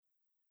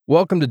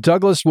Welcome to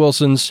Douglas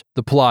Wilson's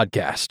The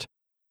Plodcast,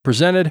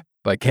 presented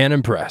by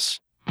Canon Press.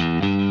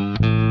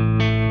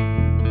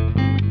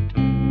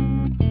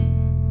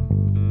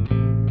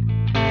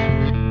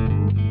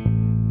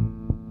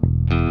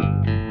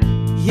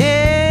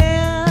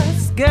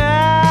 Yes,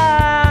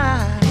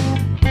 God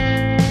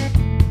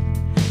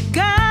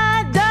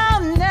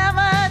don't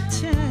never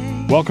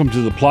change. Welcome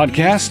to the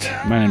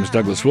Plodcast. My name is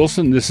Douglas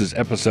Wilson. This is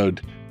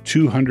episode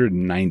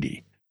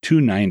 290.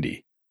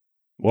 290.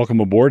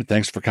 Welcome aboard.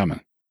 Thanks for coming.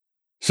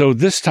 So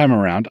this time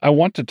around, I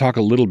want to talk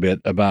a little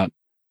bit about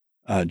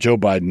Joe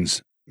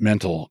Biden's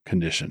mental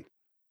condition,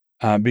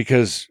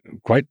 because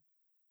quite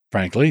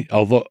frankly,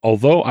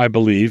 although I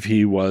believe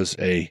he was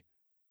a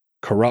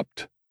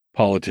corrupt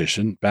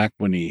politician back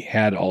when he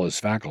had all his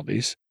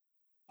faculties,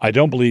 I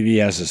don't believe he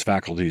has his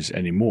faculties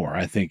anymore.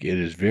 I think it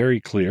is very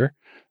clear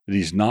that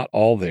he's not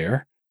all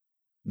there.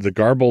 The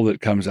garble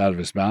that comes out of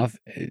his mouth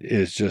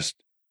is just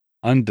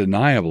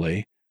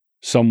undeniably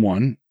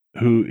someone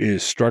who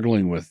is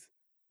struggling with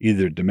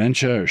either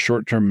dementia or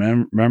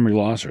short-term memory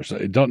loss, or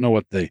I don't know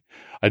what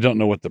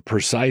the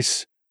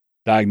precise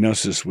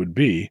diagnosis would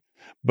be,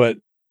 but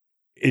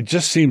it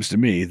just seems to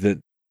me that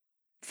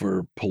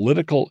for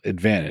political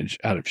advantage,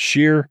 out of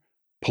sheer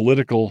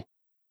political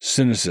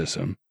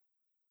cynicism,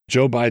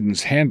 Joe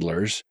Biden's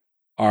handlers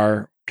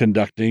are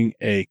conducting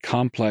a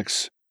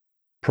complex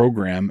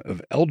program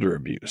of elder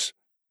abuse.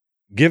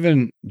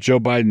 Given Joe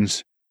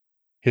Biden's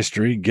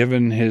history,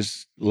 given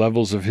his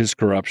levels of his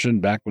corruption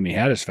back when he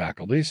had his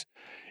faculties,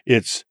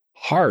 it's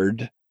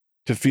hard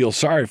to feel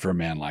sorry for a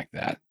man like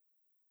that.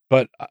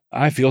 But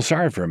I feel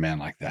sorry for a man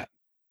like that.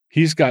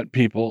 He's got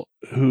people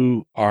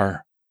who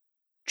are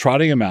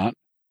trotting him out.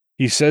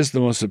 He says the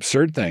most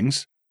absurd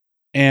things.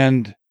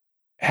 And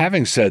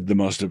having said the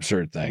most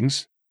absurd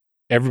things,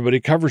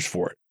 everybody covers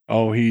for it.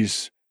 Oh,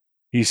 he's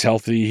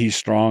healthy, he's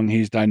strong,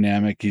 he's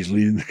dynamic, he's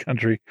leading the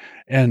country.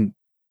 And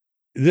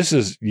this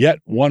is yet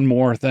one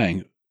more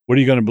thing. What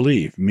are you going to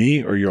believe,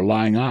 me or your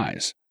lying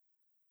eyes?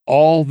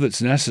 All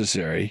that's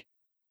necessary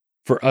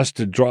for us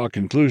to draw a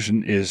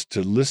conclusion is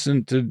to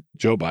listen to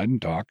Joe Biden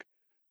talk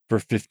for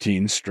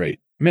 15 straight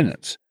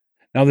minutes.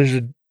 Now,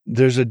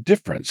 there's a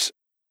difference,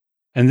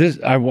 and this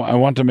I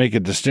want to make a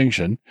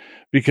distinction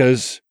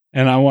because,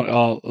 and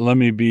let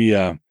me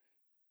be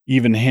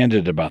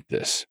even-handed about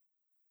this.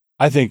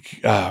 I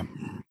think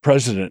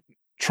President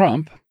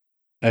Trump,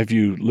 if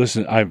you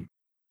listen, I've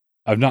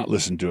not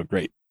listened to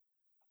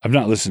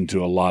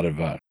a lot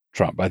of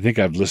Trump. I think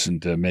I've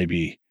listened to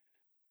maybe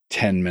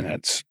 10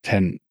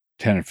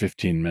 or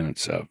 15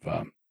 minutes of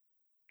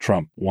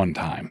Trump one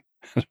time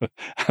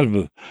out of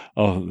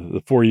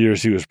the 4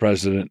 years he was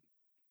president.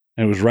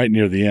 And it was right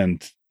near the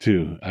end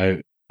too.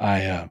 I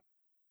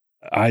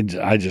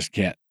just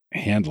can't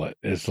handle it.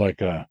 It's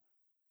like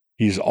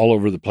he's all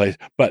over the place.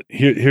 But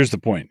here's the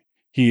point.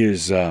 He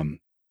is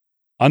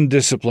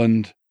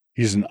undisciplined.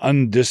 He's an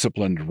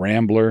undisciplined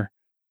rambler,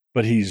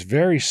 but he's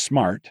very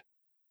smart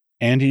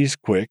and he's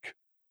quick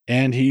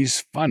and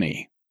he's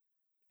funny.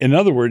 In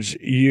other words,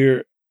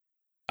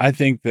 I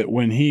think that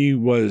when he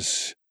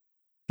was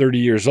 30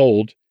 years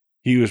old,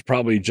 he was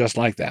probably just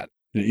like that,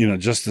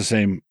 just the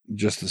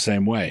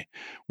same way,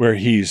 where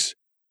he's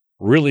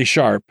really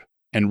sharp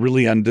and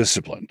really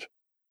undisciplined.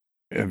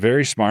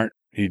 Very smart.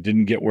 He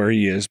didn't get where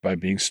he is by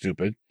being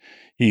stupid.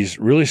 He's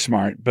really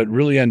smart, but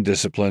really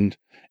undisciplined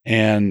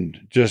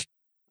and just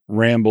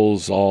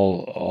rambles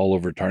all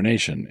over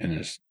tarnation in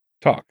his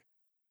talk.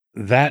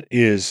 That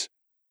is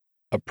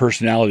a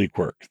personality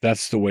quirk.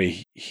 That's the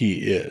way he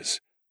is.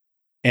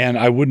 And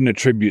I wouldn't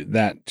attribute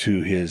that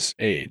to his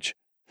age.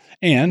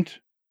 And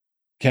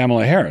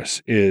Kamala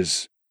Harris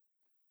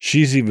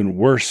she's even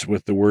worse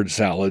with the word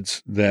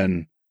salads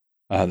than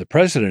the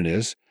president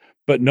is,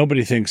 but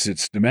nobody thinks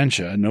it's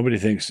dementia. Nobody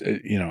thinks,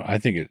 I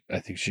think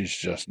she's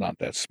just not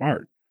that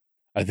smart.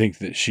 I think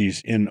that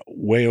she's in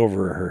way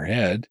over her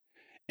head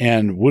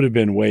and would have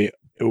been way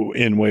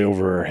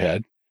over her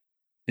head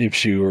if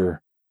she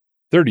were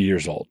 30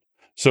 years old.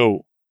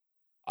 So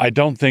I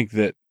don't think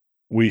that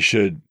we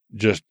should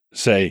just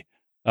say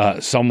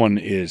someone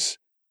is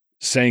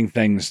saying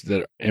things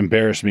that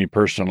embarrass me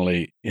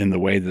personally in the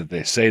way that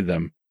they say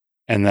them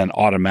and then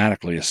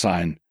automatically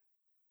assign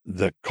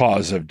the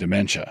cause of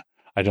dementia.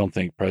 I don't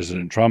think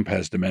President Trump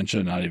has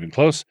dementia, not even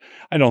close.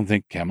 I don't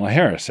think Kamala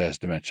Harris has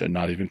dementia,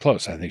 not even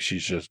close. I think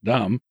she's just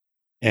dumb.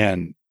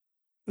 And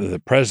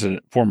the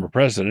former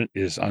president,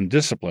 is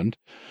undisciplined.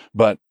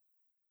 But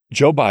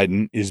Joe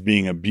Biden is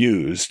being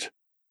abused.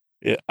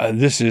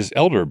 This is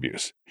elder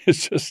abuse.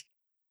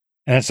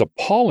 And it's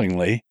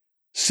appallingly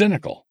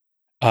cynical.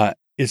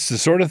 It's the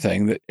sort of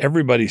thing that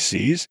everybody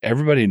sees,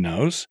 everybody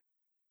knows,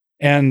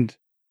 and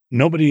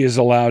nobody is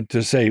allowed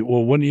to say,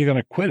 well, when are you going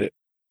to quit it?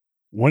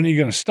 When are you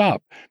going to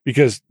stop?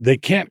 Because they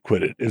can't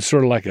quit it. It's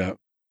sort of like a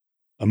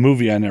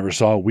movie I never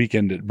saw,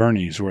 Weekend at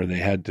Bernie's, where they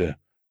had to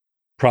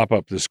prop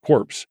up this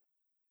corpse.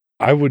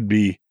 I would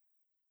be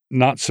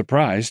not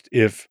surprised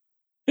if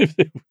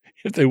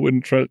they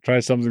wouldn't try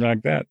something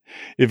like that.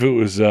 If it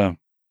was 2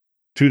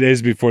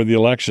 days before the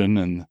election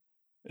and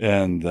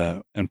and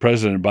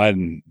President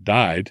Biden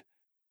died,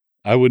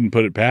 I wouldn't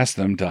put it past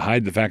them to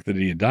hide the fact that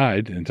he had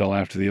died until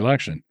after the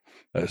election.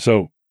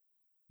 So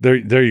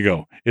there you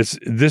go.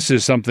 This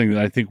is something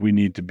that I think we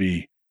need to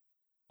be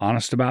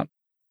honest about.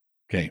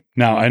 Okay.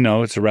 Now, I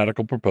know it's a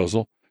radical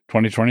proposal,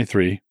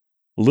 2023.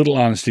 A little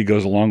honesty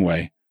goes a long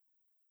way,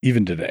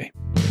 even today.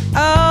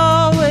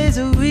 Always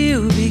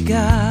will be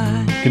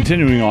God.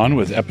 Continuing on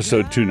with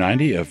episode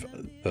 290 of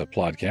the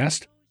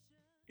podcast.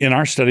 In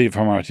our study of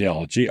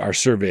hamartiology, our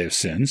survey of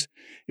sins,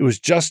 it was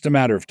just a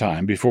matter of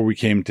time before we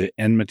came to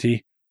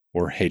enmity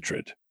or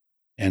hatred.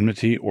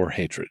 Enmity or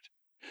hatred.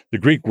 The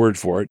Greek word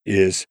for it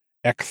is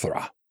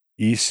ekthra,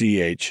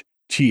 Echthra,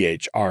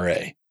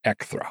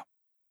 ekthra.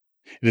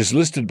 It is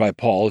listed by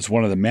Paul as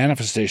one of the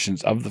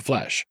manifestations of the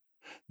flesh.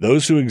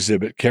 Those who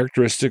exhibit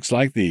characteristics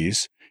like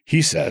these,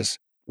 he says,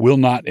 will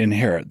not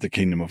inherit the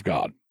kingdom of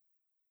God.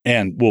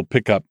 And we'll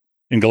pick up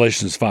in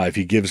Galatians 5,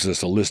 he gives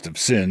us a list of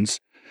sins,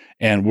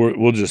 and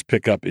we'll just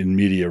pick up in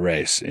media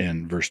res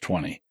in verse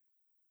 20.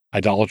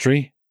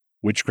 Idolatry,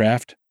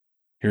 witchcraft,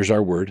 here's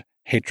our word,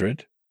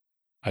 hatred.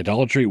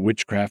 Idolatry,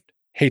 witchcraft,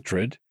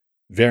 hatred,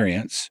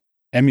 variance,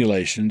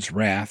 emulations,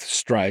 wrath,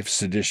 strife,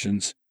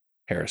 seditions,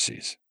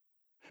 heresies.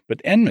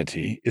 But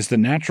enmity is the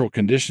natural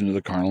condition of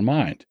the carnal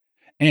mind,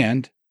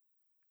 and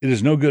it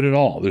is no good at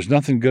all. There's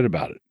nothing good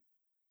about it.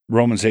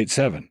 Romans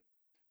 8:7,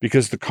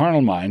 because the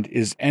carnal mind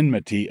is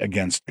enmity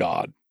against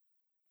God,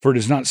 for it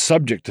is not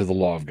subject to the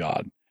law of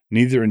God,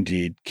 neither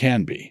indeed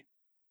can be.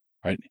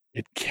 Right?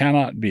 It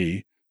cannot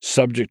be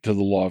subject to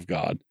the law of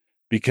God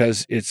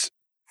because it's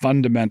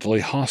fundamentally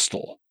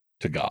hostile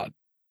to God,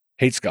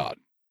 hates God.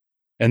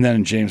 And then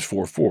in James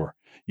 4:4,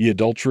 ye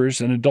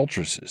adulterers and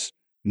adulteresses,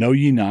 know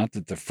ye not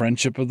that the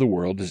friendship of the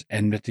world is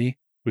enmity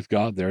with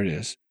God? There it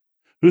is.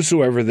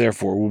 Whosoever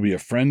therefore will be a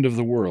friend of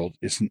the world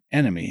is an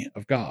enemy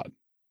of God.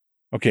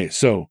 Okay,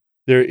 so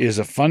there is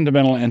a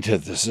fundamental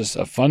antithesis,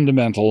 a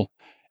fundamental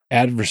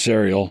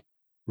adversarial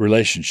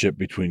relationship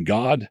between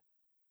God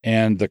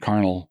and the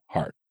carnal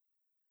heart.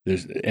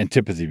 There's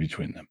antipathy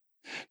between them.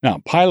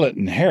 Now, Pilate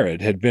and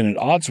Herod had been at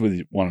odds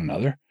with one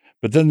another,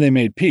 but then they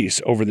made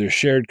peace over their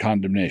shared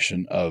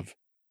condemnation of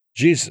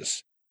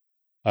Jesus.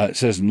 It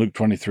says in Luke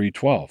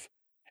 23:12,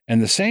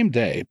 and the same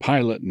day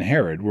Pilate and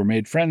Herod were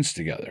made friends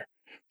together,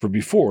 for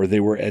before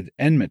they were at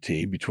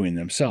enmity between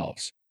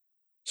themselves.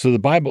 So the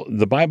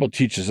Bible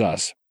teaches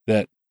us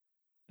that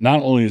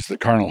not only is the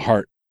carnal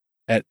heart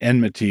at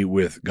enmity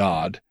with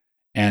God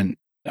and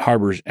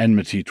harbors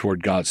enmity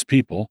toward God's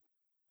people,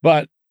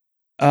 but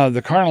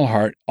the carnal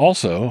heart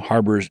also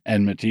harbors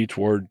enmity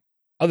toward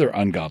other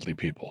ungodly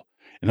people.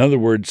 In other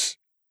words,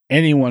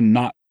 anyone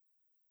not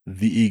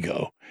the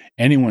ego,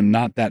 anyone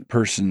not that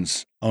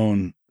person's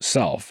own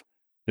self,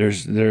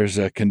 there's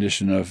a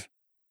condition of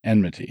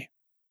enmity.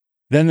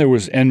 Then there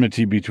was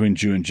enmity between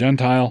Jew and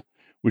Gentile,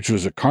 which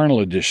was a carnal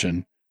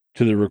addition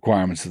to the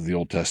requirements of the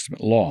Old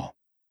Testament law.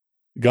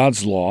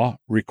 God's law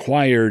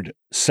required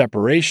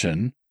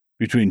separation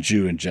between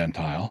Jew and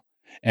Gentile,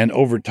 and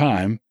over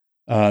time,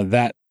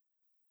 that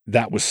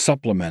was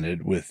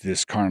supplemented with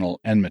this carnal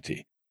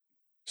enmity.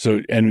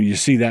 So, and you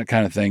see that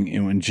kind of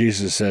thing when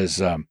Jesus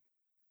says,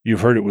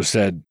 you've heard it was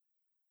said,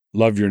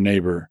 love your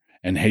neighbor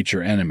and hate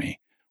your enemy.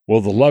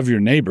 Well, the love your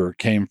neighbor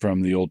came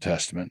from the Old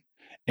Testament,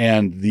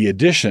 and the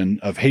addition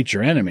of hate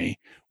your enemy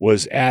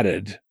was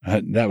added.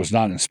 That was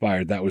not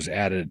inspired. That was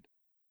added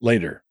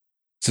later.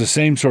 It's the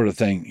same sort of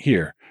thing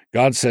here.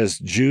 God says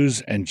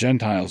Jews and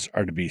Gentiles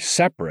are to be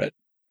separate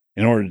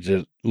in order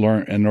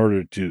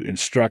to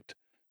instruct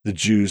the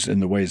Jews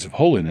in the ways of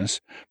holiness.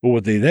 But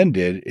what they then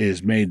did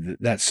is made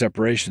that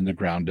separation the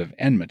ground of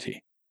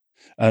enmity.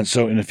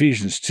 So in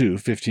Ephesians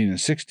 2:15 and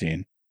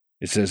 16,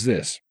 it says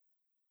this,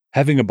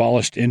 having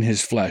abolished in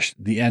his flesh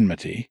the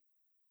enmity,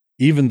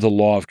 even the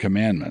law of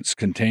commandments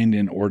contained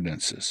in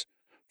ordinances,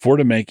 for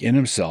to make in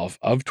himself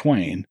of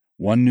twain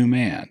one new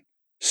man,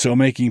 so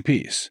making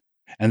peace,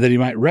 and that he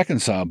might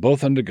reconcile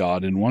both unto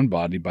God in one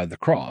body by the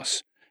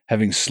cross,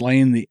 having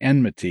slain the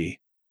enmity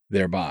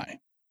thereby.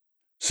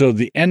 So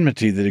the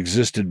enmity that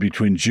existed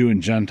between Jew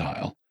and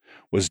Gentile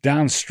was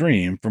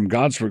downstream from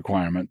God's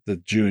requirement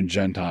that Jew and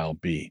Gentile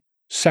be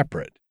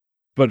separate.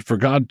 But for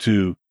God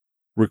to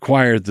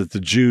require that the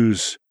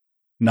Jews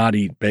not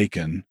eat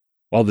bacon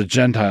while the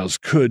Gentiles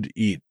could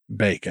eat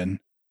bacon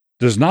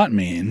does not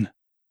mean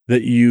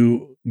that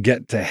you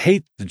get to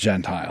hate the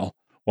Gentile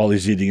while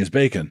he's eating his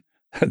bacon.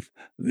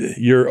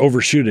 You're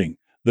overshooting.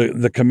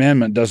 The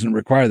commandment doesn't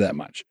require that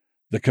much.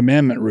 The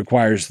commandment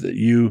requires that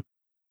you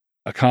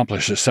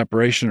accomplish a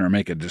separation or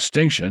make a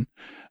distinction.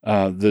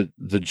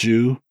 The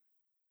Jew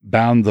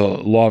bound the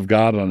law of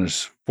God on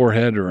his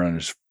forehead or on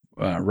his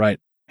right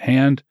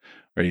hand,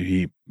 or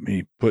he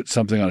put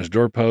something on his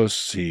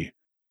doorposts. The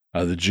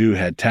Jew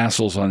had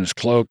tassels on his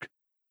cloak.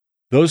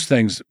 Those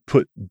things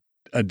put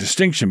a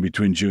distinction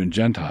between Jew and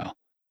Gentile.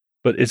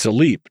 But it's a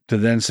leap to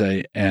then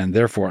say, and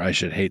therefore I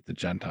should hate the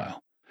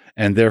Gentile.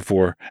 And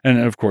therefore, and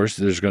of course,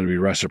 there's going to be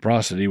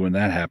reciprocity when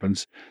that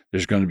happens.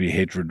 There's going to be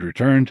hatred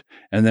returned,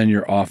 and then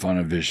you're off on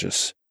a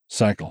vicious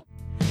cycle.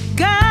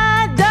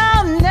 God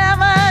don't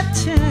never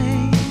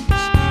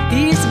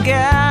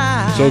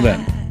So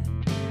then,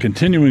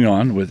 continuing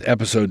on with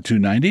episode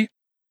 290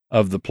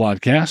 of the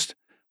podcast,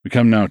 we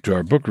come now to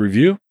our book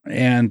review,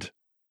 and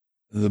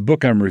the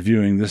book I'm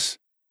reviewing this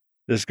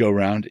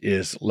go-round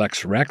is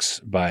Lex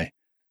Rex by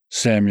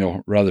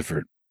Samuel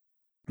Rutherford.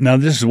 Now,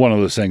 this is one of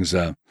those things,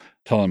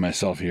 telling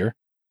myself here,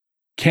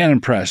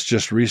 Canon Press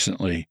just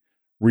recently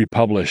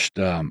republished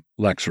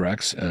Lex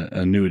Rex,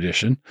 a new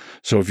edition.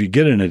 So if you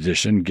get an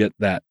edition, get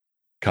that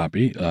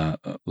copy,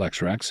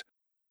 Lex Rex.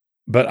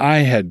 But I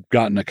had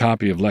gotten a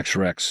copy of Lex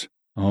Rex,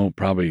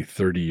 probably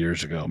 30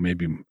 years ago,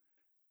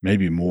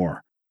 maybe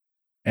more.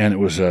 And it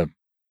was an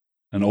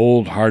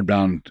old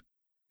hardbound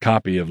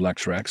copy of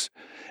Lex Rex.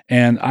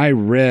 And I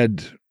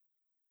read,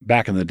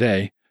 back in the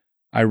day,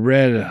 a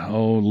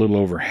little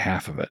over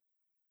half of it.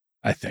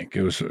 I think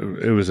it was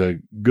a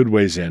good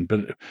ways in,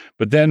 but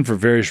then for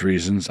various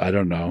reasons, I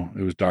don't know.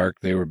 It was dark.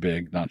 They were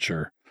big. Not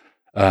sure.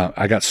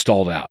 I got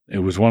stalled out. It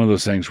was one of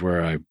those things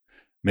where I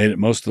made it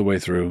most of the way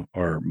through,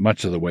 or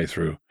much of the way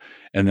through,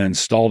 and then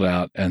stalled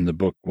out, and the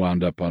book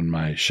wound up on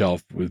my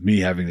shelf with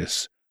me having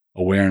this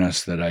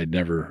awareness that I'd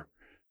never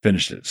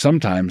finished it.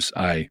 Sometimes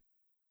I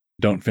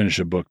don't finish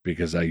a book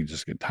because I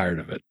just get tired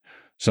of it.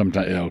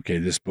 Sometimes, okay,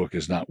 this book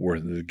is not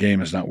worth, the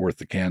game is not worth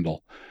the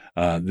candle.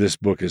 This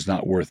book is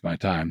not worth my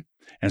time.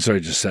 And so I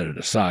just set it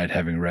aside,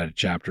 having read a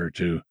chapter or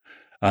two.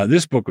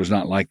 This book was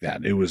not like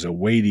that. It was a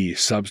weighty,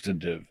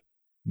 substantive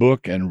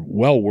book and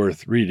well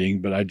worth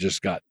reading, but I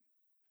just got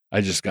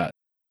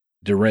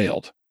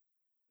derailed.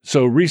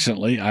 So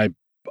recently I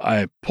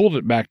pulled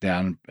it back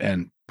down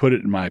and put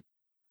it in my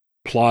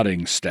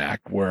plotting stack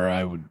where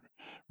I would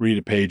read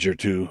a page or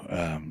two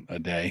a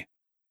day,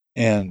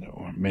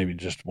 or maybe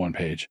just one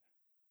page,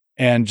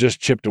 and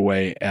just chipped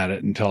away at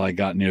it until I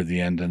got near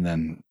the end, and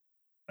then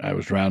I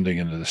was rounding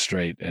into the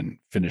straight and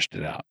finished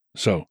it out.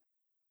 So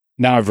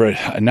now I've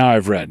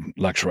read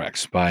Lex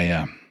Rex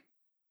by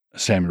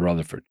Samuel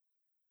Rutherford.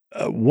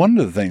 One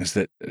of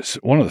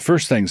the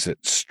first things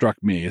that struck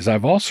me is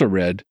I've also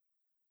read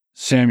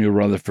Samuel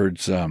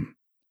Rutherford's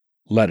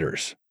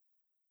letters,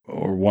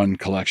 or one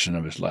collection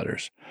of his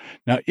letters.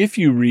 Now, if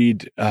you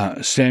read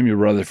Samuel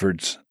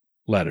Rutherford's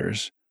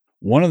letters,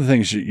 one of the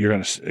things that's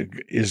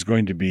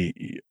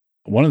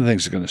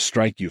going to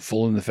strike you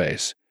full in the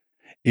face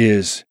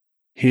is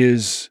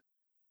his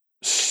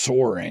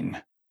soaring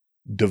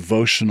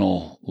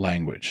devotional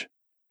language.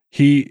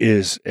 He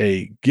is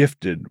a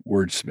gifted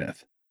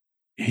wordsmith.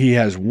 He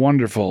has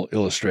wonderful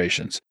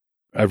illustrations.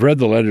 I've read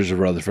the letters of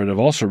Rutherford. I've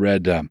also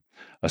read a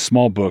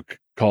small book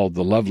called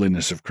The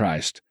Loveliness of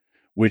Christ,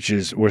 which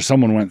is where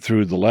someone went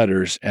through the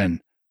letters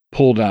and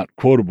pulled out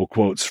quotable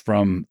quotes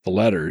from the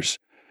letters.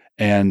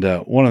 And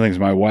one of the things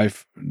my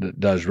wife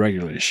does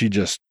regularly, she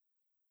just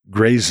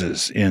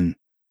grazes in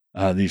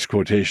these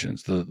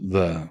quotations,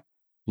 the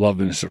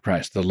Loveliness of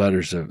Christ,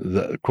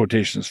 the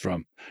quotations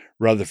from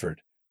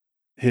Rutherford.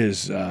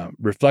 His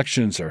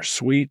reflections are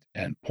sweet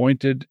and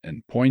pointed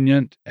and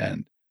poignant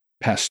and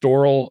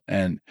pastoral,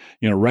 and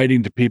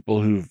writing to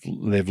people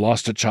they've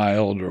lost a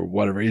child or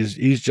whatever.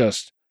 He's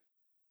just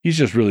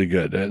really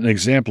good. An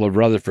example of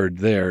Rutherford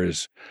there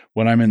is,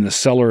 when I'm in the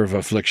cellar of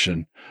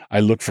affliction,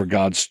 I look for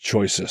God's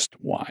choicest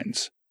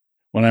wines.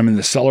 When I'm in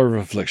the cellar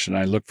of affliction,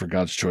 I look for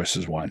God's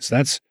choicest wines.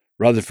 That's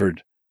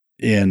Rutherford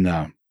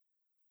in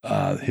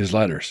his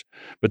letters.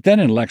 But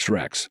then in Lex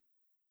Rex,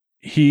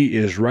 he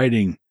is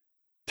writing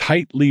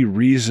tightly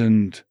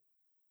reasoned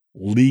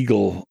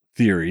legal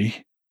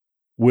theory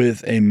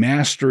with a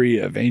mastery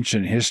of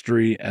ancient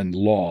history and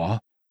law,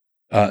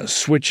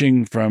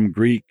 switching from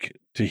Greek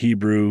to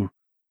Hebrew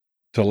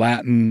to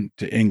Latin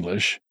to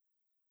English.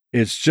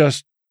 It's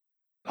just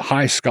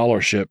high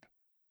scholarship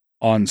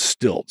on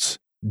stilts,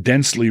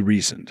 densely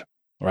reasoned,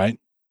 right?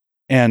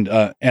 And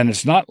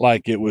it's not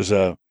like it was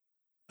an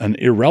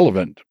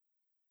irrelevant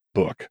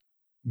book,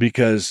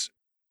 because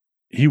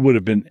he would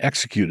have been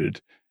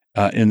executed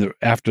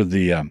after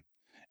the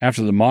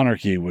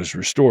monarchy was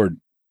restored.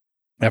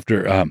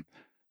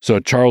 So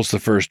Charles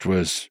I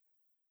was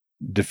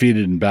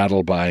defeated in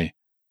battle by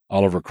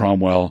Oliver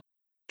Cromwell.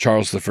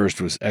 Charles I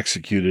was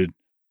executed.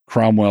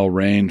 Cromwell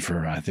reigned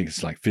for, I think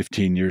it's like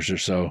 15 years or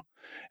so.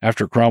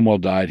 After Cromwell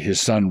died,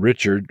 his son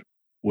Richard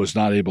was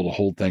not able to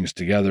hold things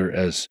together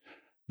as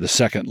the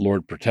second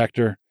Lord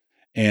Protector,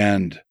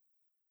 and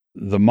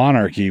the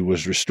monarchy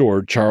was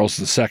restored. Charles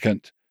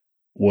II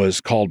was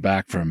called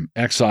back from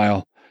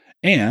exile,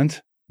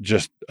 and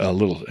just a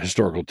little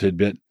historical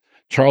tidbit,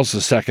 Charles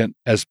II,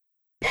 as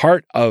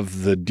part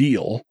of the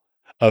deal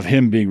of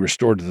him being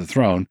restored to the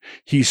throne,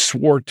 he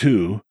swore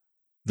to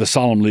the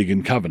Solemn League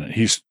and Covenant.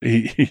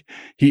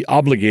 He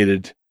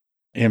obligated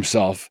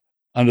himself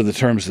under the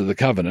terms of the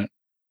covenant,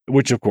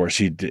 which of course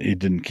he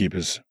didn't keep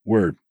his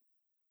word.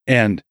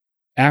 And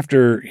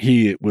after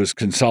he was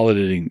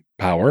consolidating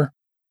power,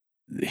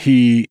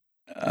 he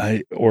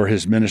or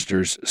his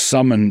ministers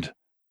summoned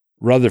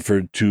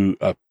Rutherford to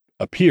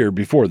appear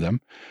before them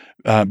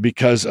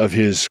because of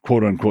his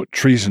quote unquote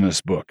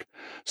treasonous book.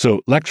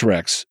 So Lex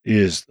Rex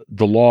is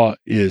 "The Law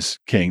is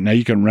King." Now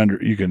you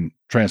can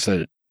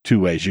translate it two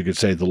ways. You could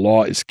say "The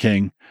Law is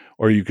King,"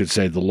 or you could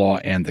say the law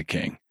and the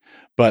king.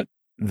 But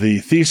the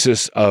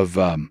thesis of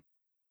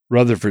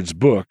Rutherford's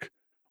book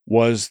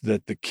was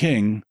that the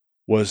king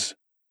was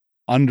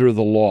under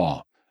the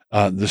law.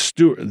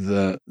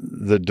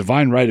 The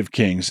divine right of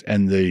kings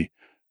and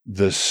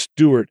the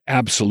Stuart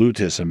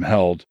absolutism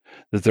held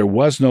that there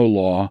was no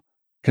law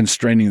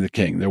constraining the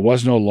king. There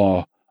was no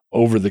law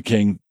over the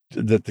king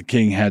that the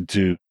king had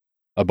to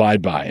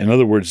abide by. In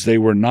other words, they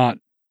were not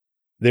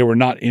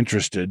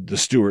interested, the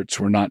Stuarts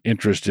were not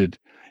interested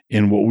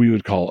in what we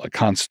would call a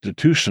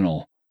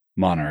constitutional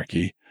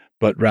monarchy,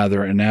 but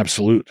rather an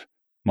absolute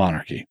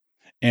monarchy.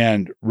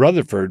 And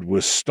Rutherford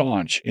was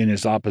staunch in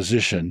his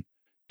opposition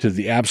to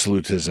the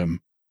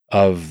absolutism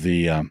of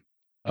the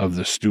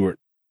Stuart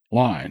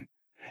line,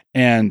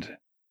 and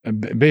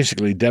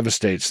basically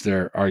devastates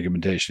their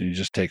argumentation. He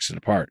just takes it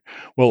apart.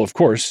 Well, of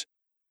course,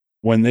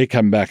 when they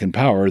come back in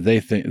power, they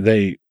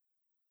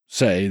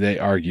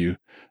argue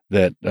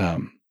that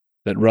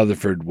that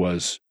Rutherford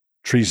was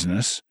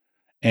treasonous,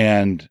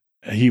 and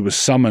he was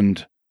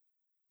summoned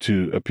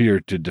to appear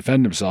to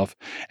defend himself,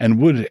 and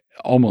would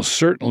almost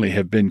certainly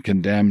have been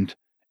condemned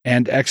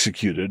and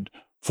executed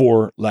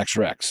for Lex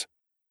Rex.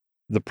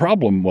 The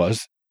problem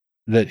was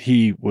that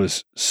he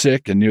was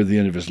sick and near the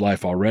end of his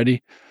life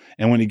already,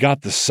 and when he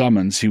got the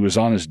summons, he was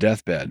on his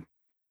deathbed,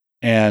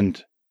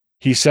 and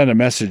he sent a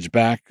message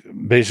back,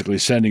 basically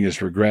sending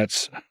his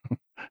regrets.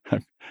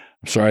 I'm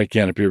sorry I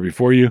can't appear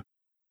before you,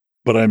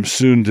 but I'm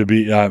soon to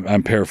be,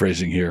 I'm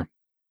paraphrasing here,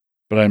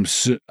 but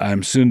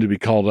I'm soon to be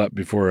called up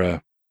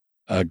before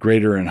a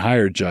greater and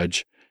higher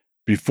judge,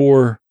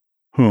 before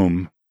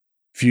whom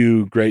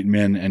few great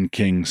men and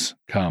kings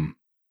come.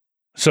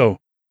 So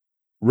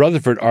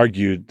Rutherford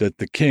argued that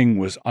the king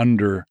was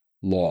under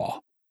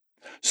law.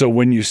 So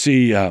when you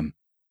see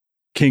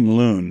King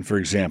Loon, for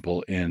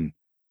example, in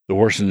The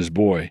Horse and His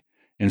Boy,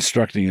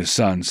 instructing his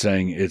son,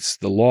 saying it's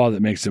the law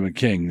that makes him a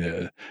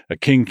king. A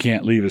king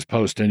can't leave his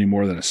post any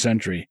more than a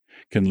sentry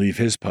can leave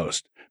his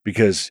post,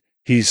 because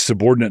he's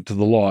subordinate to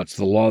the law. It's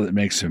the law that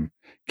makes him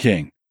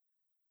king.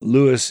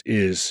 Lewis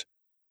is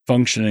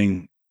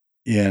functioning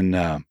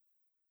in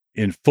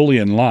fully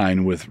in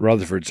line with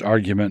Rutherford's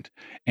argument,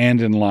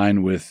 and in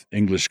line with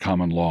English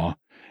common law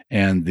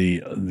and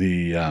the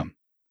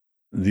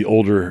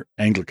older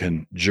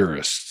Anglican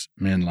jurists,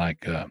 men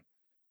like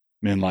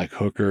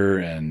Hooker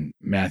and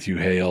Matthew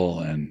Hale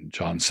and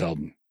John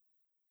Selden.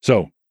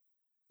 So,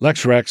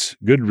 Lex Rex,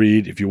 good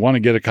read. If you want to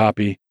get a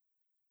copy,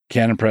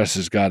 Canon Press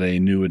has got a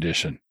new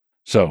edition.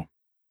 So,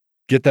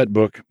 get that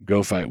book.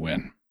 Go Fight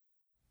Win.